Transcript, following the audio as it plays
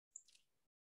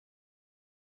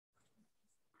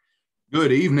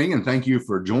Good evening, and thank you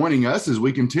for joining us as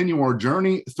we continue our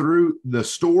journey through the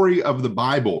story of the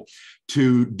Bible.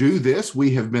 To do this,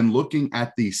 we have been looking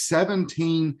at the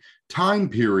 17 time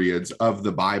periods of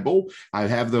the Bible. I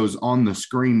have those on the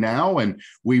screen now, and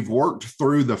we've worked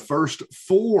through the first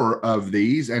four of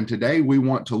these. And today we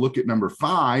want to look at number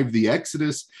 5, the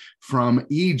Exodus from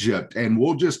Egypt. And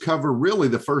we'll just cover really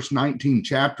the first 19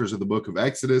 chapters of the book of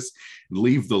Exodus,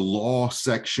 leave the law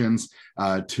sections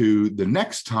to the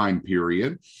next time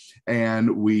period.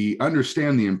 And we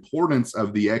understand the importance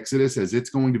of the Exodus as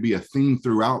it's going to be a theme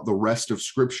throughout the rest of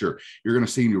Scripture. You're going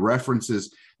to see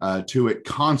references to it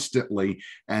constantly.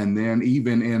 And then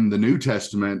even in the New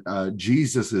Testament,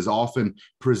 Jesus is often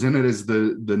presented as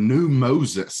the new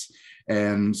Moses.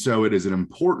 And so it is an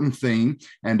important theme.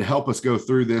 And to help us go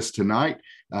through this tonight,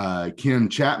 Ken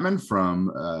Chapman from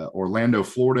Orlando,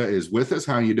 Florida is with us.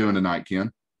 How are you doing tonight,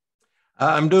 Ken?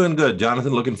 I'm doing good,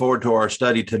 Jonathan. Looking forward to our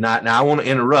study tonight. Now, I want to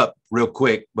interrupt real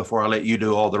quick before I let you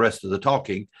do all the rest of the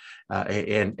talking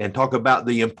and talk about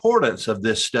the importance of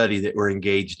this study that we're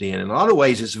engaged in. In a lot of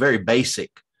ways, it's very basic,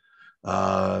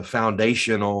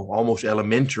 foundational, almost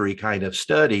elementary kind of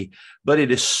study, but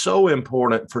it is so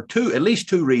important for at least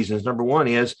two reasons. Number one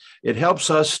is it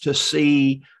helps us to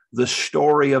see the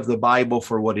story of the Bible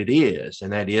for what it is,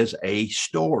 and that is a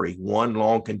story, one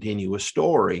long continuous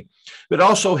story. But it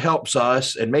also helps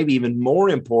us, and maybe even more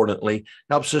importantly,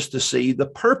 helps us to see the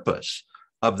purpose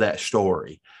of that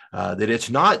story, that it's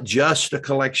not just a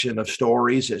collection of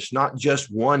stories. It's not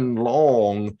just one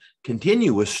long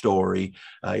continuous story.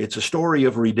 It's a story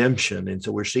of redemption. And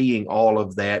so we're seeing all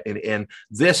of that. And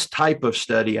this type of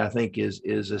study, I think, is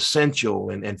essential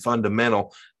and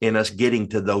fundamental in us getting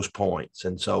to those points.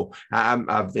 And so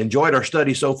I've enjoyed our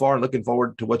study so far and looking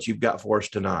forward to what you've got for us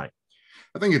tonight.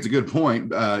 I think it's a good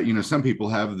point. Some people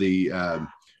have the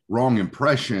wrong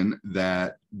impression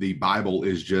that the Bible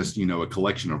is just, a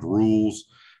collection of rules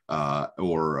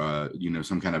or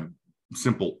some kind of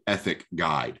simple ethic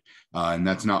guide. And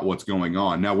that's not what's going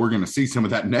on. Now, we're going to see some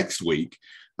of that next week,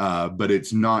 but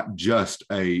it's not just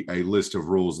a list of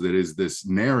rules. That is this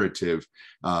narrative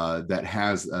that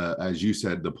has, as you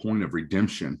said, the point of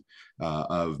redemption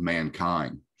of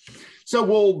mankind. So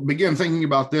we'll begin thinking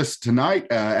about this tonight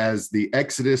as the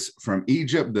Exodus from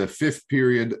Egypt, the 5th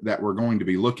period that we're going to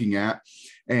be looking at.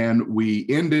 And we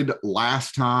ended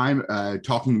last time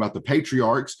talking about the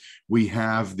patriarchs. We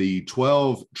have the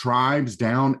 12 tribes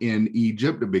down in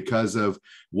Egypt because of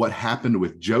what happened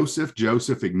with Joseph.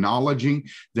 Joseph acknowledging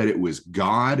that it was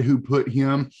God who put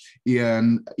him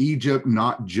in Egypt,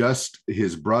 not just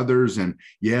his brothers. And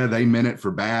yeah, they meant it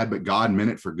for bad, but God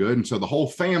meant it for good. And so the whole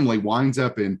family winds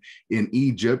up in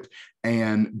Egypt.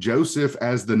 And Joseph,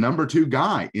 as the number 2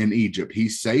 guy in Egypt, he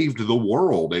saved the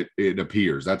world, it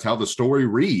appears. That's how the story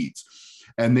reads.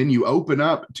 And then you open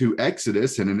up to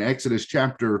Exodus, and in Exodus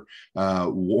chapter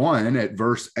 1 at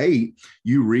verse 8,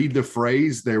 you read the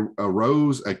phrase, "There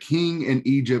arose a king in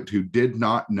Egypt who did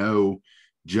not know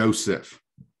Joseph."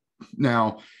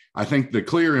 Now, I think the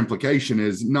clear implication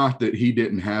is not that he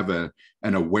didn't have an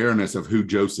awareness of who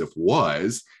Joseph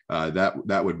was.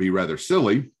 That would be rather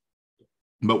silly.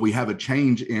 But we have a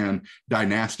change in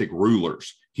dynastic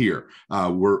rulers here.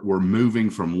 We're moving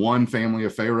from one family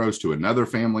of pharaohs to another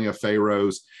family of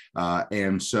pharaohs.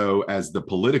 And so as the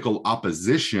political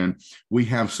opposition, we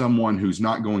have someone who's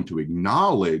not going to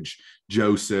acknowledge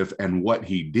Joseph and what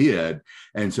he did.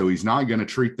 And so he's not going to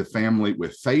treat the family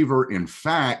with favor. In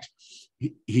fact,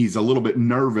 he's a little bit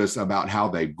nervous about how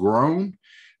they've grown,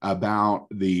 about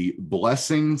the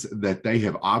blessings that they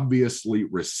have obviously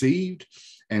received.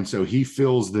 And so he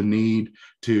feels the need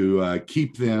to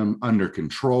keep them under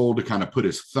control, to kind of put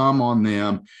his thumb on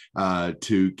them,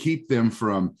 to keep them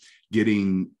from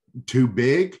getting too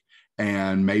big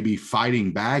and maybe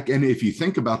fighting back. And if you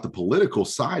think about the political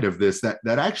side of this, that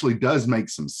actually does make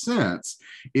some sense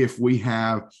if we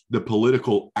have the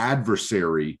political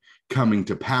adversary coming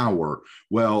to power.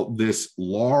 Well, this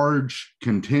large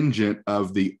contingent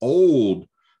of the old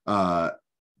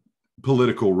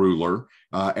political ruler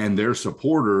and their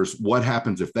supporters, what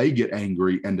happens if they get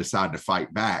angry and decide to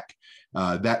fight back?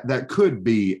 That could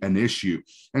be an issue.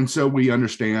 And so we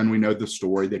know the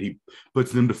story that he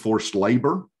puts them to forced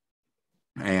labor.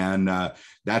 And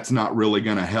that's not really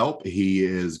going to help. He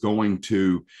is going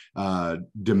to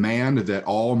demand that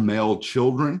all male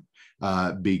children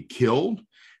be killed.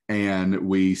 And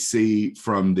we see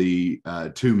from the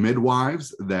 2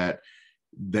 midwives that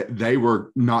they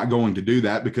were not going to do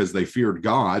that because they feared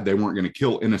God. They weren't going to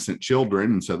kill innocent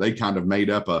children. And so they kind of made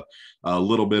up a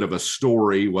little bit of a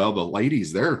story. Well, the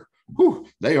ladies, they're whew,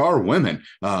 they are women.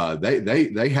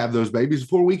 They have those babies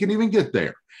before we can even get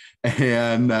there.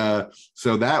 And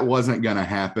so that wasn't going to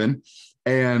happen.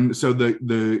 And so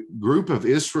the group of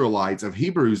Israelites, of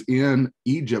Hebrews in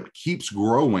Egypt, keeps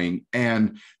growing,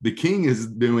 and the king is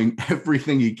doing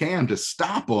everything he can to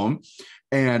stop them,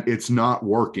 and it's not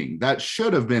working. That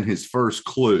should have been his first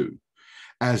clue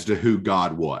as to who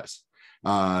God was.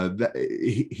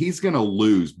 He's going to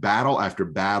lose battle after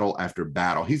battle after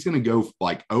battle. He's going to go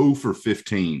like 0 for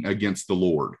 15 against the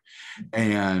Lord.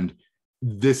 And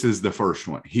this is the first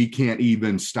one. He can't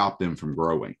even stop them from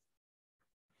growing.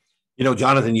 You know,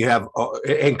 Jonathan, you have,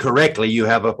 and correctly, you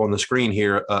have up on the screen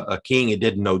here a king who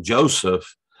didn't know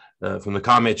Joseph. From the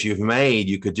comments you've made,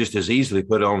 you could just as easily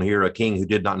put on here a king who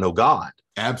did not know God.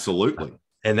 Absolutely.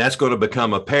 And that's going to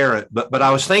become apparent. But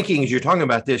I was thinking, as you're talking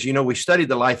about this, you know, we studied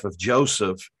the life of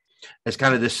Joseph as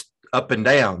kind of this up and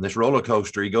down, this roller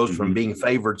coaster. He goes from being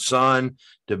favored son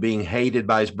to being hated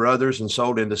by his brothers and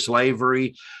sold into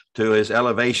slavery, to his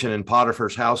elevation in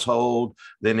Potiphar's household,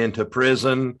 then into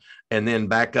prison, and then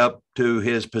back up to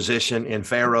his position in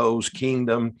Pharaoh's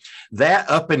kingdom. That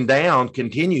up and down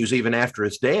continues even after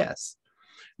his death,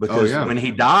 because when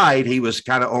he died, he was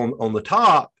kind of on the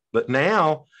top. But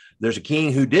now there's a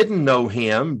king who didn't know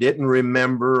him, didn't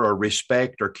remember or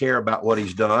respect or care about what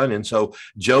he's done. And so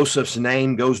Joseph's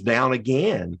name goes down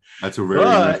again. That's a very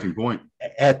interesting point.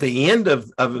 At the end of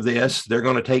this, they're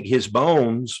going to take his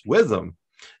bones with them.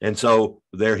 And so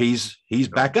there he's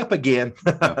back up again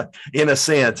in a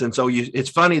sense. And so it's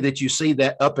funny that you see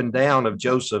that up and down of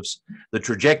the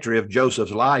trajectory of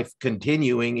Joseph's life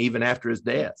continuing even after his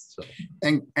death. So.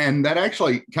 And that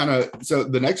actually so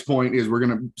the next point is we're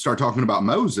going to start talking about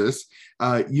Moses.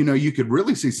 You could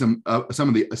really see some of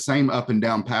the same up and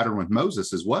down pattern with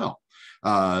Moses as well.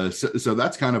 So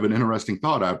that's kind of an interesting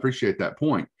thought. I appreciate that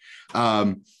point.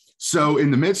 So in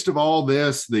the midst of all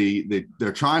this,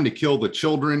 they're trying to kill the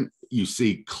children. You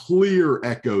see clear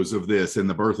echoes of this in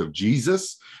the birth of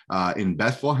Jesus in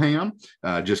Bethlehem,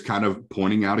 just kind of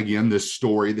pointing out again this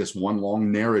story, this one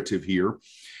long narrative here.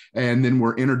 And then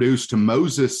we're introduced to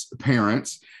Moses'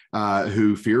 parents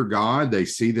who fear God. They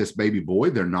see this baby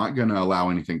boy. They're not going to allow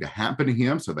anything to happen to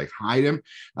him. So they hide him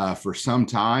for some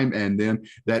time. And then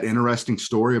that interesting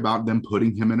story about them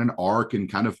putting him in an ark and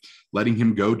kind of letting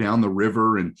him go down the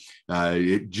river. And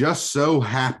it just so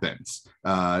happens.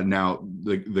 Now,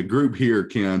 the group here,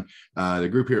 Ken, the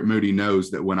group here at Moody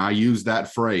knows that when I use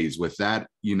that phrase with that,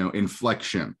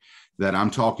 inflection, that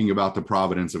I'm talking about the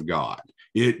providence of God.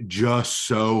 It just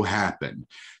so happened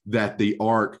that the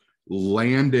ark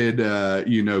landed,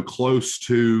 close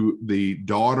to the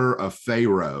daughter of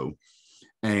Pharaoh,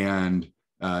 and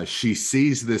she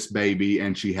sees this baby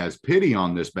and she has pity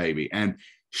on this baby, and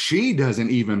she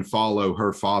doesn't even follow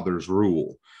her father's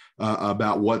rule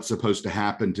about what's supposed to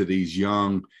happen to these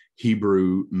young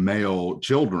Hebrew male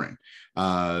children.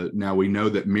 Now we know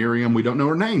that Miriam, we don't know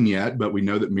her name yet, but we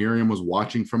know that Miriam was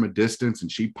watching from a distance,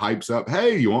 and she pipes up,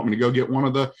 "Hey, you want me to go get one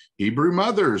of the Hebrew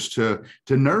mothers to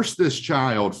nurse this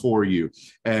child for you?"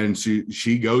 And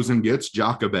she goes and gets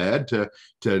Jochebed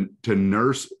to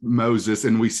nurse Moses.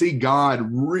 And we see God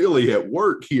really at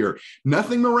work here.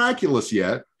 Nothing miraculous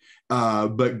yet.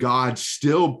 But God's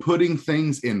still putting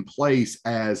things in place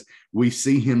as we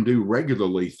see him do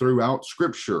regularly throughout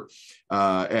Scripture.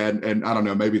 And I don't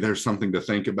know, maybe there's something to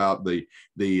think about the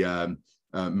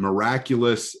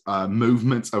miraculous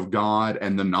movements of God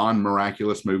and the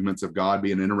non-miraculous movements of God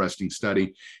be an interesting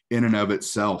study in and of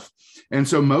itself. And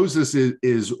so Moses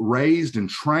is raised and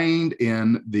trained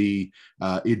in the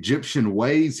Egyptian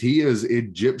ways. He is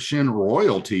Egyptian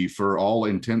royalty for all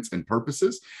intents and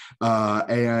purposes.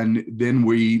 And then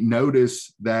we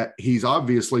notice that he's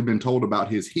obviously been told about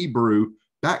his Hebrew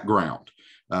background.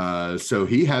 So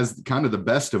he has kind of the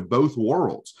best of both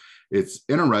worlds. It's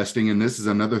interesting, and this is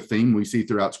another theme we see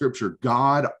throughout Scripture.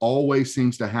 God always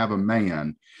seems to have a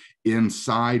man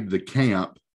inside the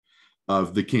camp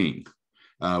of the king.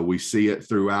 We see it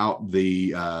throughout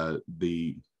the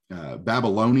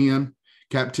Babylonian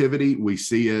captivity. We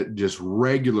see it just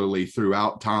regularly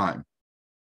throughout time.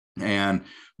 And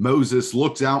Moses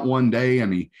looks out one day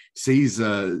and he sees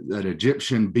an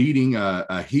Egyptian beating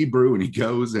a Hebrew, and he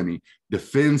goes and he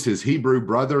defends his Hebrew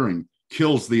brother and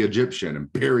kills the Egyptian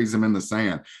and buries him in the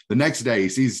sand. The next day he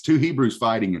sees two Hebrews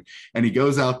fighting, and he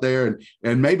goes out there,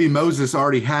 and maybe Moses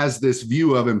already has this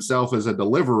view of himself as a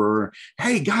deliverer.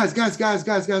 Hey, guys.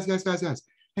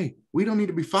 Hey, we don't need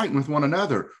to be fighting with one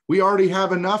another. We already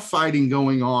have enough fighting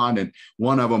going on. And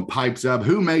one of them pipes up,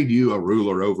 "Who made you a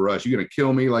ruler over us? You're going to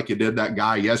kill me like you did that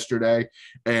guy yesterday?"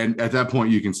 And at that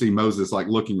point, you can see Moses like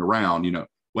looking around,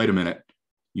 wait a minute,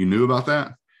 you knew about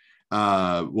that?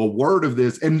 Well, word of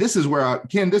this, and this is where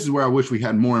Ken, this is where I wish we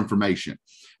had more information.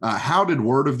 How did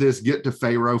word of this get to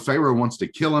Pharaoh? Pharaoh wants to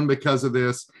kill him because of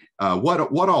this.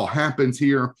 What all happens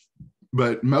here?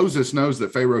 But Moses knows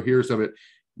that Pharaoh hears of it.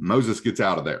 Moses gets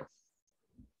out of there.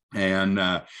 And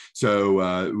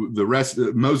so the rest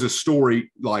of Moses'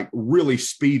 story like really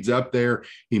speeds up there.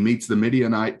 He meets the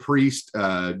Midianite priest.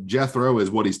 Jethro is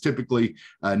what he's typically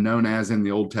known as in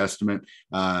the Old Testament.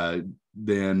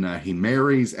 Then he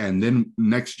marries, and then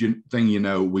next thing you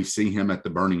know, we see him at the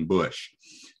burning bush.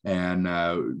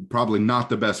 And probably not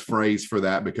the best phrase for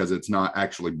that, because it's not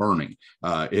actually burning.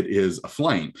 It is a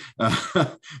flame,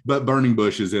 but burning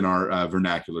bush is in our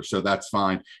vernacular. So that's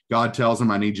fine. God tells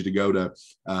him, I need you to go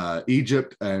to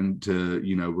Egypt and to,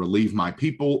 relieve my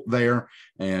people there.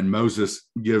 And Moses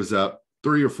gives up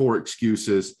 3 or 4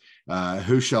 excuses.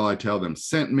 Who shall I tell them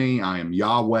sent me? I am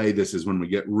Yahweh. This is when we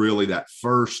get really that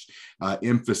first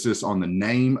emphasis on the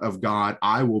name of God.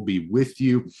 I will be with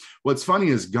you. What's funny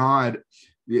is God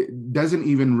doesn't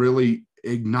even really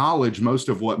acknowledge most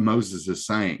of what Moses is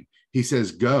saying. He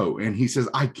says, go. And he says,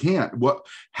 I can't.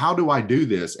 How do I do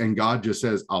this? And God just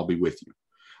says, I'll be with you.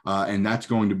 And that's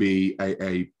going to be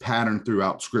a pattern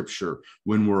throughout Scripture.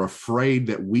 When we're afraid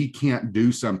that we can't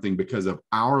do something because of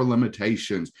our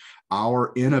limitations,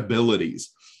 our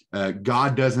inabilities,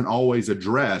 God doesn't always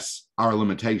address our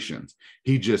limitations.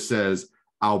 He just says,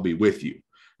 I'll be with you,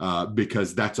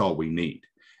 because that's all we need.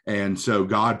 And so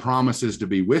God promises to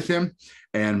be with him,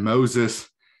 and Moses,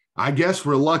 I guess,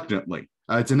 reluctantly.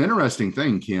 It's an interesting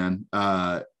thing, Ken.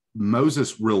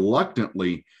 Moses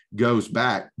reluctantly goes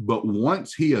back, but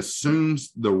once he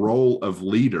assumes the role of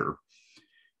leader,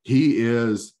 he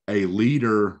is a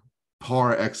leader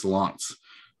par excellence.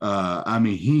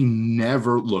 He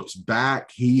never looks back.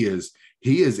 He is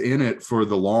in it for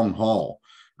the long haul.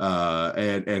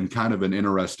 And kind of an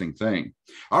interesting thing.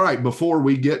 All right, before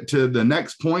we get to the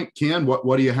next point, Ken,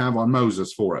 what do you have on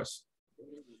Moses for us?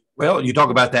 Well, you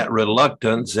talk about that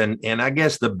reluctance, and I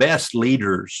guess the best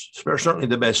leaders, certainly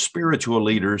the best spiritual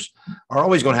leaders, are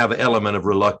always going to have an element of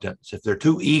reluctance. If they're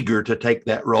too eager to take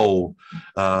that role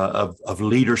of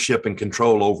leadership and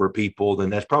control over people, then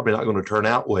that's probably not going to turn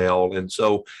out well. And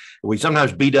so we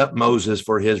sometimes beat up Moses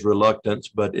for his reluctance,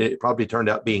 but it probably turned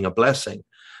out being a blessing.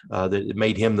 That it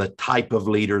made him the type of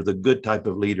leader, the good type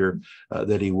of leader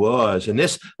that he was. And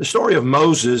the story of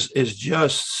Moses is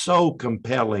just so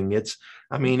compelling. This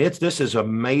is a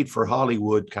made for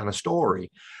Hollywood kind of story.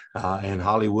 And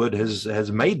Hollywood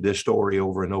has made this story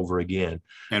over and over again.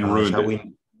 And ruined it.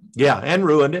 And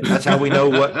ruined it. That's how we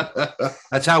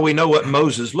know what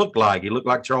Moses looked like. He looked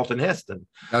like Charlton Heston.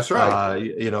 That's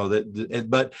right.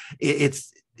 But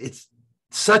it's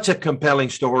such a compelling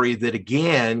story that,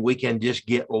 again, we can just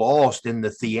get lost in the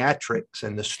theatrics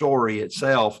and the story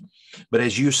itself. But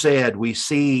as you said, we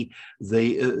see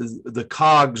the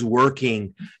cogs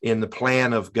working in the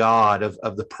plan of God,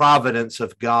 of the providence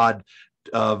of God,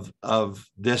 of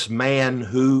this man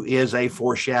who is a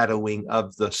foreshadowing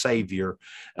of the Savior,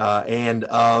 and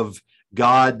of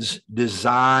God's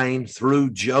design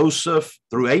through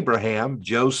Abraham,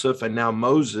 Joseph, and now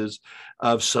Moses,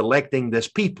 of selecting this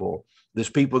people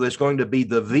that's going to be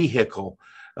the vehicle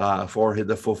for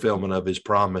the fulfillment of his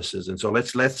promises. And so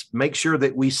let's make sure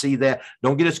that we see that.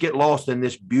 Don't get lost in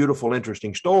this beautiful,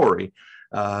 interesting story,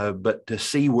 but to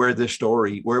see where this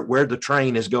story, where the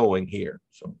train is going here.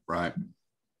 So right.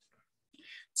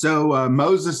 So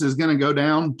Moses is going to go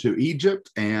down to Egypt,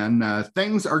 and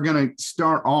things are going to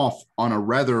start off on a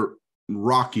rather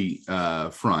rocky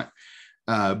front.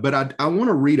 But I want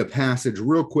to read a passage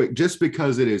real quick, just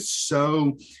because it is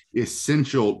so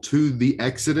essential to the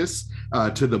Exodus,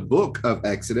 to the book of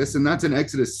Exodus. And that's in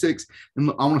Exodus 6.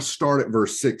 And I want to start at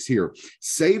verse 6 here.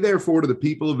 Say therefore to the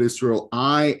people of Israel,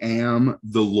 I am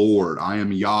the Lord. I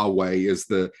am Yahweh is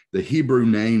the Hebrew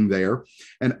name there.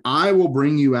 And I will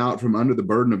bring you out from under the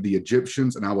burden of the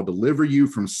Egyptians, and I will deliver you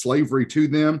from slavery to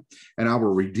them. And I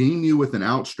will redeem you with an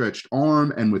outstretched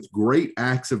arm and with great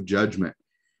acts of judgment.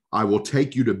 I will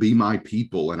take you to be my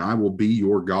people, and I will be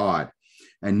your God.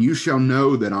 And you shall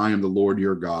know that I am the Lord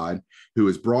your God, who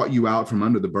has brought you out from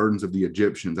under the burdens of the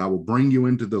Egyptians. I will bring you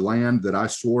into the land that I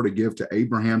swore to give to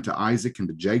Abraham, to Isaac, and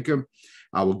to Jacob.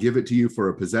 I will give it to you for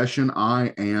a possession.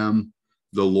 I am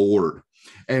the Lord.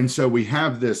 And so we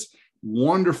have this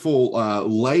wonderful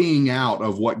laying out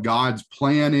of what God's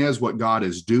plan is, what God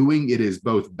is doing. It is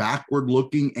both backward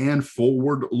looking and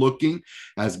forward looking,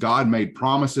 as God made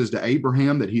promises to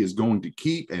Abraham that he is going to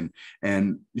keep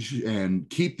and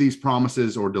keep these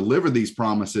promises, or deliver these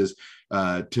promises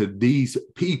to these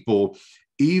people,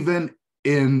 even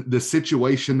in the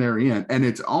situation they're in. And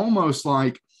it's almost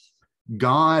like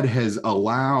God has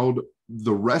allowed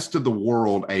the rest of the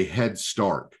world a head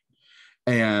start.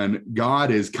 And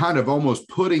God is kind of almost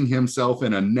putting himself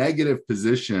in a negative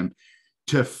position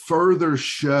to further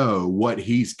show what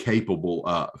he's capable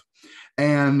of.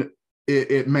 And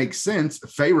it makes sense.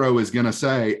 Pharaoh is going to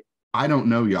say, I don't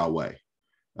know Yahweh.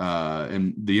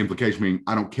 And the implication being,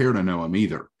 I don't care to know him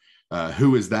either.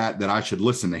 Who is that I should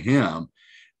listen to him?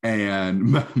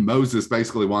 And Moses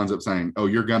basically winds up saying, oh,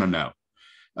 you're going to know.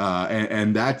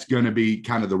 And that's going to be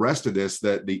kind of the rest of this,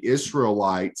 that the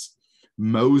Israelites,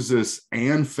 Moses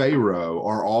and Pharaoh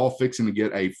are all fixing to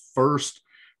get a first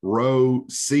row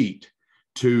seat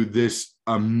to this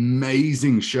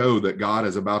amazing show that God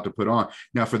is about to put on.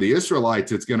 Now, for the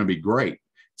Israelites, it's going to be great.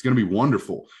 It's going to be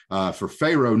wonderful. For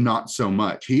Pharaoh, not so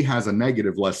much. He has a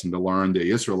negative lesson to learn.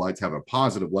 The Israelites have a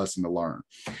positive lesson to learn.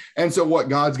 And so what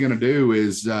God's going to do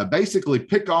is basically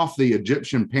pick off the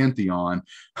Egyptian pantheon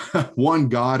one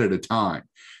god at a time.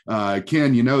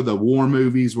 Ken, you know the war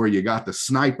movies where you got the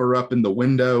sniper up in the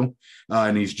window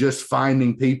and he's just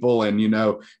finding people and,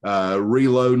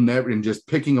 reloading and just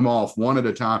picking them off one at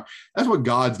a time. That's what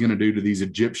God's going to do to these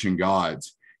Egyptian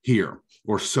gods here,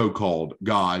 or so-called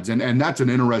gods. And that's an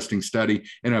interesting study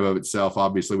in and of itself.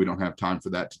 Obviously, we don't have time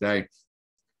for that today.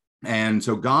 And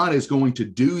so God is going to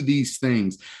do these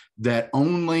things that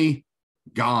only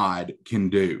God can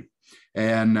do.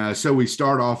 And so we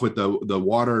start off with the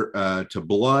water to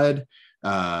blood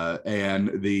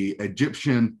and the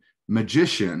Egyptian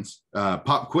magicians.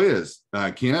 Pop quiz,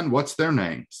 Ken, what's their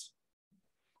names?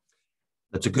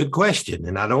 That's a good question,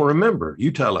 and I don't remember.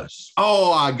 You tell us.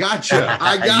 Oh, I got you.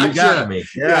 You got me.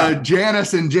 Yeah.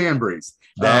 Janus and Jambres.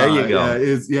 There you go.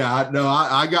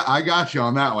 I got you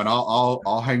on that one.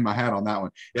 I'll hang my hat on that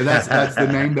one. Yeah, that's the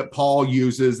name that Paul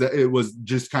uses. That it was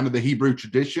just kind of the Hebrew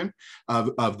tradition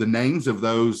of the names of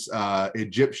those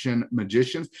Egyptian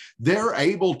magicians. They're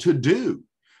able to do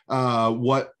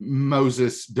what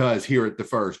Moses does here at the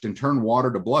first and turn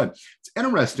water to blood. It's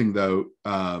interesting, though.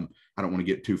 I don't want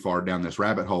to get too far down this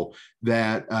rabbit hole,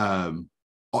 that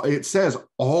it says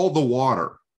all the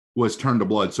water was turned to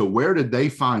blood. So where did they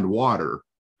find water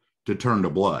to turn to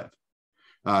blood?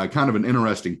 Kind of an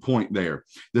interesting point there.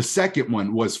 The second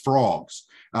one was frogs.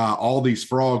 All these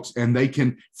frogs,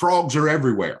 and frogs are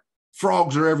everywhere.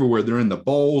 Frogs are everywhere. They're in the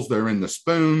bowls, they're in the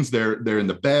spoons, they're in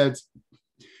the beds.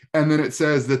 And then it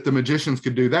says that the magicians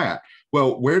could do that.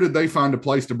 Well, where did they find a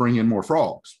place to bring in more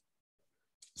frogs?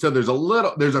 So there's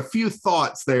a few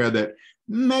thoughts there that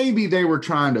maybe they were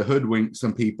trying to hoodwink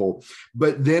some people,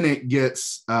 but then it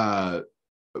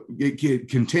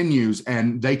continues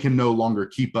and they can no longer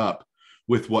keep up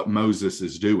with what Moses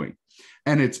is doing.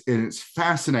 And it's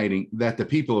fascinating that the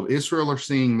people of Israel are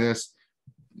seeing this.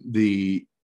 The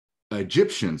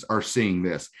Egyptians are seeing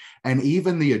this, and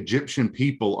even the Egyptian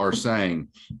people are saying,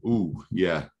 ooh,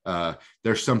 yeah,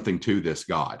 there's something to this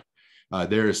God.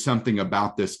 There is something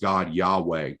about this God,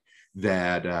 Yahweh,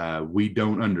 that we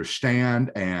don't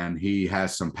understand, and he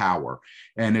has some power.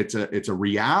 And it's a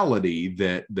reality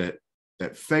that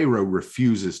Pharaoh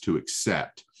refuses to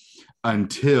accept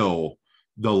until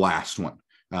the last one.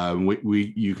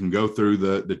 You can go through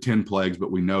the 10 plagues,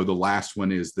 but we know the last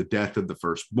one is the death of the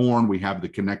firstborn. We have the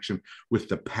connection with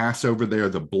the Passover there,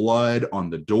 the blood on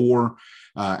the door,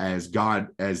 as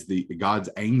God's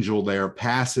angel there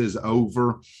passes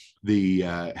over the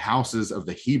houses of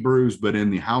the Hebrews, but in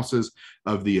the houses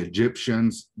of the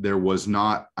Egyptians, there was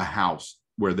not a house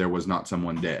where there was not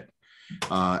someone dead.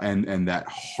 And that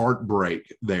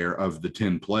heartbreak there of the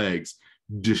 10 plagues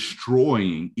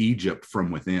destroying Egypt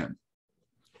from within.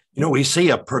 We see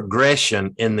a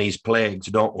progression in these plagues,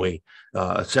 don't we?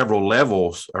 Several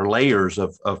levels or layers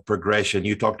of progression.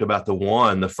 You talked about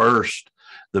the first,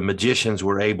 the magicians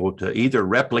were able to either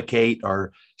replicate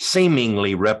or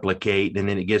seemingly replicate, and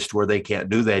then it gets to where they can't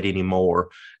do that anymore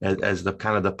as the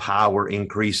kind of the power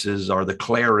increases or the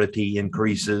clarity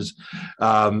increases.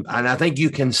 And I think you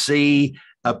can see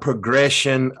a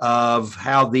progression of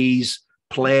how these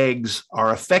plagues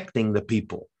are affecting the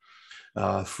people.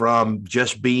 From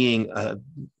just being, and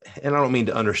I don't mean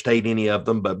to understate any of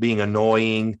them, but being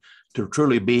annoying to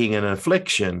truly being an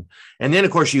affliction. And then,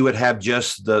 of course, you would have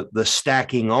just the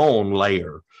stacking on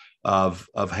layer of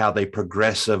how they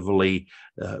progressively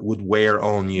would wear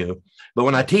on you. But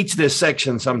when I teach this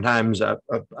section, sometimes I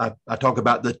talk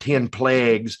about the 10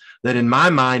 plagues, that in my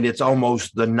mind, it's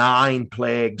almost the 9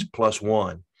 plagues plus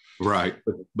 1. Right.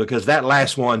 Because that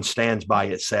last one stands by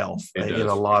itself in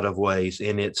a lot of ways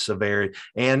in its severity.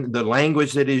 And the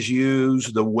language that is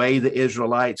used, the way the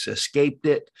Israelites escaped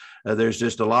it, there's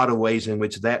just a lot of ways in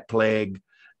which that plague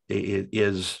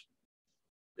is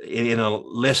in a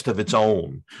list of its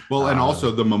own. Well, and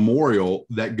also the memorial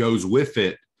that goes with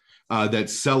it,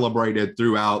 that's celebrated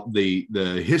throughout the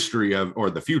history of, or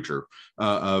the future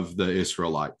of the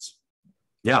Israelites.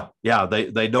 Yeah,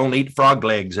 they don't eat frog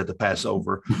legs at the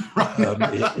Passover.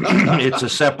 It's a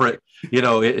separate,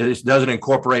 it doesn't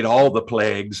incorporate all the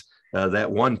plagues.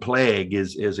 That one plague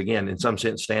is again, in some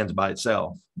sense, stands by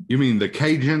itself. You mean the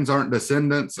Cajuns aren't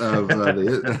descendants of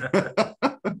the?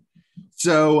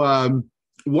 So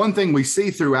one thing we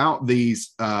see throughout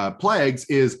these plagues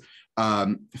is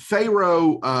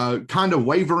Pharaoh kind of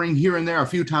wavering here and there. A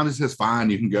few times he says,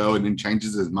 fine, you can go, and then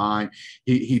changes his mind.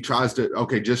 He tries to,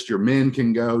 okay, just your men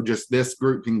can go, just this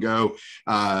group can go,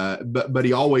 but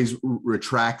he always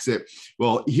retracts it.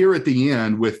 Well, here at the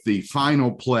end with the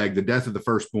final plague, the death of the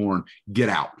firstborn, get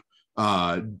out,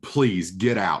 please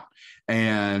get out.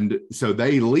 And so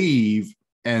they leave,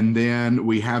 and then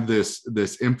we have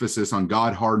this emphasis on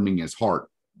God hardening his heart.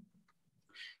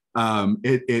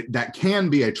 That can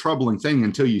be a troubling thing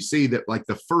until you see that, like,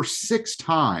 the first 6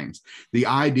 times, the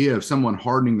idea of someone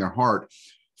hardening their heart,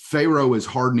 Pharaoh is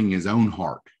hardening his own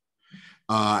heart.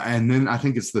 And then I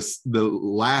think it's the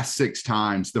last 6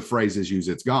 times the phrase is used,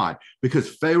 it's God,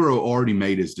 because Pharaoh already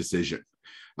made his decision.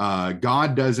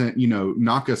 God doesn't,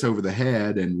 knock us over the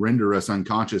head and render us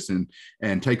unconscious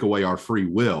and take away our free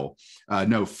will.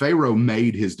 No, Pharaoh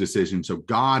made his decision. So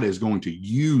God is going to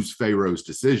use Pharaoh's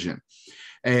decision.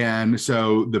 And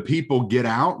so the people get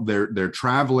out, they're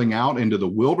traveling out into the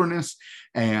wilderness,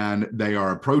 and they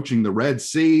are approaching the Red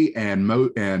Sea, and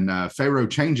Pharaoh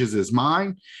changes his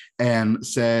mind and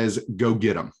says, go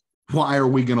get them. Why are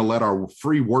we going to let our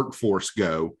free workforce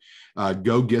go?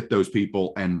 Go get those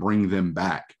people and bring them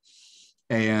back.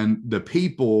 And the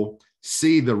people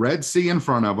see the Red Sea in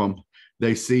front of them.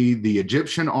 They see the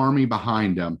Egyptian army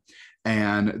behind them,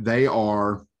 and they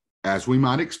are, as we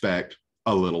might expect,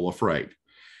 a little afraid.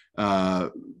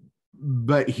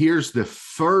 But here's the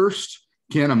first,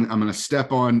 Ken, I'm going to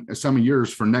step on some of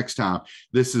yours for next time.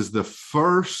 This is the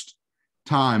first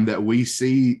time that we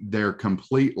see their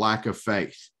complete lack of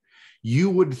faith. You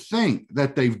would think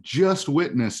that they've just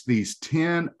witnessed these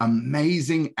 10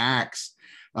 amazing acts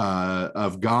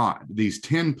of God, these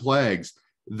 10 plagues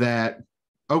that,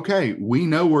 okay, we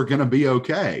know we're going to be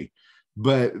okay.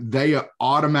 But they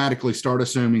automatically start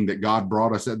assuming that God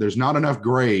brought us. There's not enough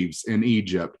graves in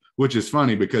Egypt, which is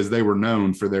funny because they were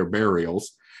known for their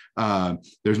burials.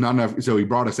 There's not enough. So he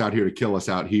brought us out here to kill us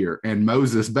out here. And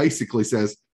Moses basically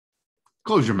says,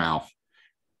 close your mouth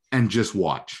and just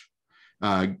watch.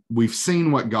 We've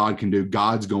seen what God can do.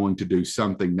 God's going to do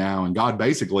something now. And God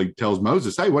basically tells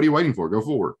Moses, hey, what are you waiting for? Go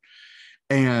forward.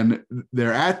 And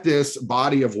they're at this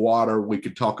body of water. We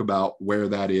could talk about where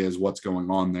that is, what's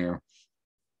going on there.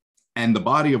 And the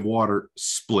body of water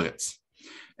splits.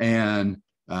 And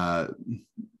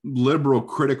liberal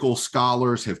critical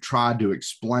scholars have tried to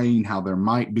explain how there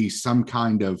might be some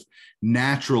kind of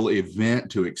natural event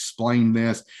to explain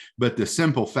this. But the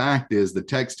simple fact is the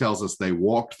text tells us they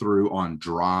walked through on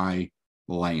dry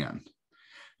land.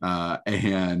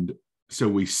 And so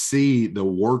we see the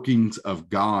workings of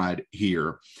God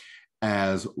here.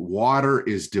 As water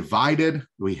is divided,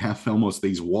 we have almost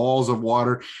these walls of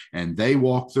water, and they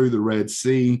walk through the Red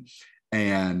Sea,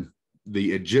 and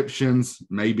the Egyptians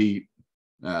maybe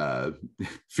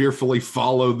fearfully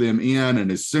follow them in.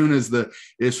 And as soon as the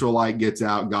Israelite gets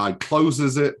out, God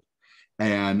closes it,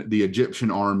 and the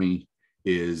Egyptian army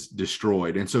is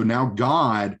destroyed. And so now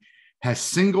God has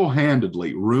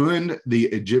single-handedly ruined the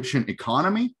Egyptian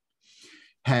economy,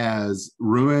 has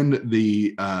ruined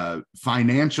the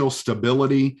financial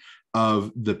stability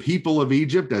of the people of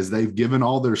Egypt as they've given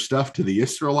all their stuff to the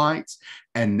Israelites,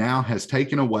 and now has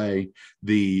taken away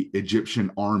the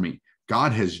Egyptian army.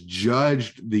 God has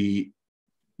judged the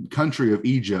country of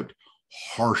Egypt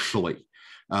harshly,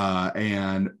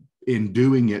 and in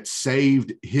doing it,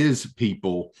 saved his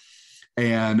people.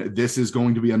 And this is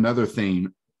going to be another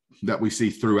theme that we see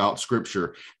throughout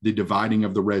Scripture, the dividing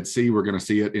of the Red Sea. We're going to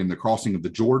see it in the crossing of the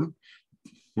Jordan.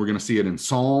 We're going to see it in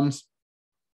Psalms.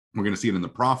 We're going to see it in the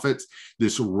prophets,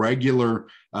 this regular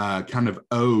kind of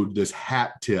ode, this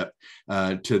hat tip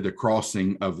to the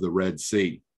crossing of the Red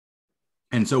Sea.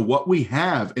 And so what we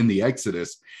have in the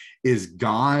Exodus is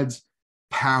God's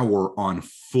power on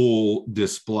full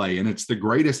display. And it's the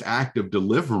greatest act of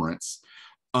deliverance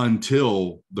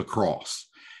until the cross.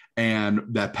 And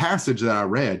that passage that I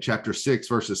read, chapter 6,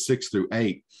 verses 6 through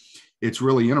 8, it's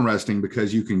really interesting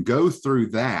because you can go through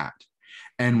that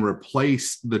and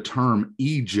replace the term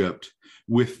Egypt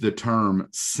with the term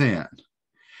sin.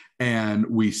 And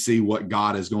we see what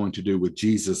God is going to do with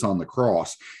Jesus on the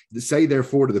cross. Say,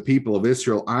 therefore, to the people of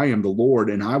Israel, I am the Lord,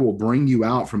 and I will bring you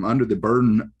out from under the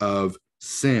burden of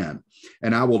sin,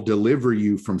 and I will deliver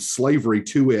you from slavery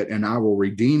to it, and I will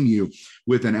redeem you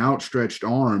with an outstretched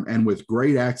arm, and with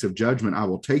great acts of judgment I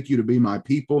will take you to be my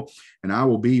people, and I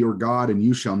will be your God, and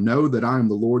you shall know that I am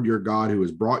the Lord your God, who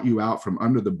has brought you out from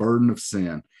under the burden of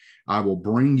sin. I will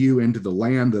bring you into the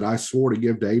land that I swore to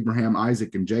give to Abraham,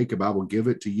 Isaac, and Jacob. I will give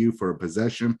it to you for a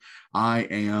possession. I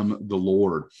am the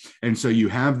Lord. And so you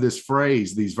have this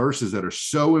phrase, these verses that are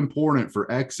so important for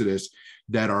Exodus,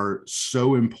 that are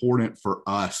so important for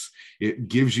us. It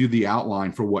gives you the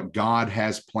outline for what God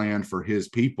has planned for his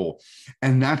people.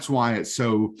 And that's why it's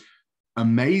so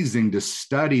amazing to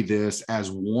study this as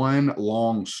one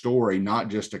long story, not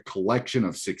just a collection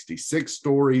of 66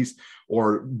 stories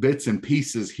or bits and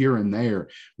pieces here and there.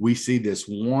 We see this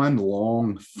one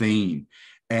long theme,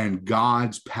 and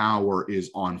God's power is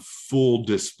on full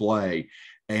display.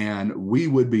 And we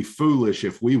would be foolish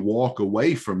if we walk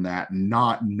away from that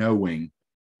not knowing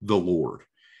the Lord,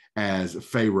 as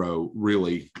Pharaoh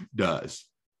really does.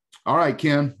 All right,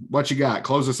 Ken, what you got?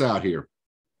 Close us out here.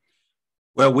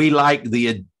 Well, we, like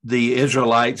the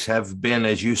Israelites, have been,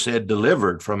 as you said,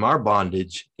 delivered from our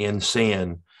bondage in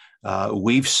sin.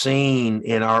 We've seen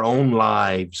in our own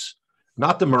lives,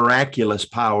 not the miraculous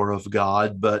power of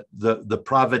God, but the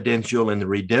providential and the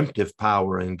redemptive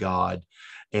power in God.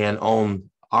 And on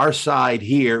our side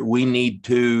here, we need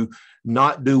to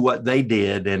not do what they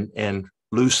did and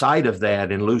lose sight of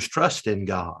that and lose trust in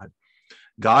God.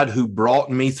 God, who brought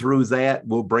me through that,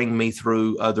 will bring me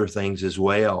through other things as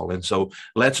well. And so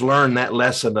let's learn that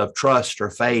lesson of trust or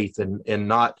faith, and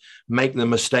not make the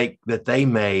mistake that they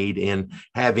made in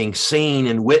having seen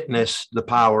and witnessed the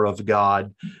power of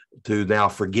God to now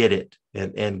forget it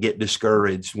and get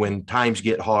discouraged when times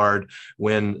get hard,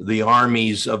 when the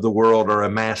armies of the world are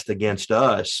amassed against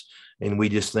us and we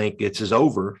just think it's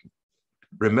over.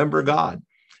 Remember God.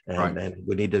 And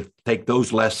we need to take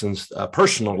those lessons,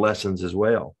 personal lessons as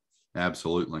well.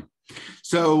 Absolutely.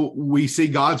 So we see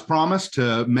God's promise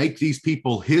to make these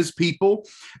people his people,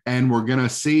 and we're going to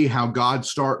see how God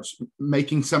starts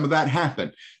making some of that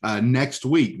happen. Next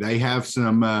week, they have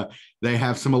some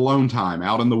alone time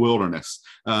out in the wilderness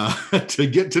to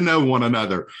get to know one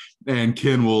another. And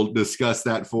Ken will discuss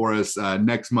that for us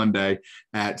next Monday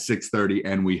at 6:30,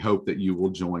 and we hope that you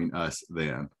will join us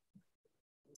then.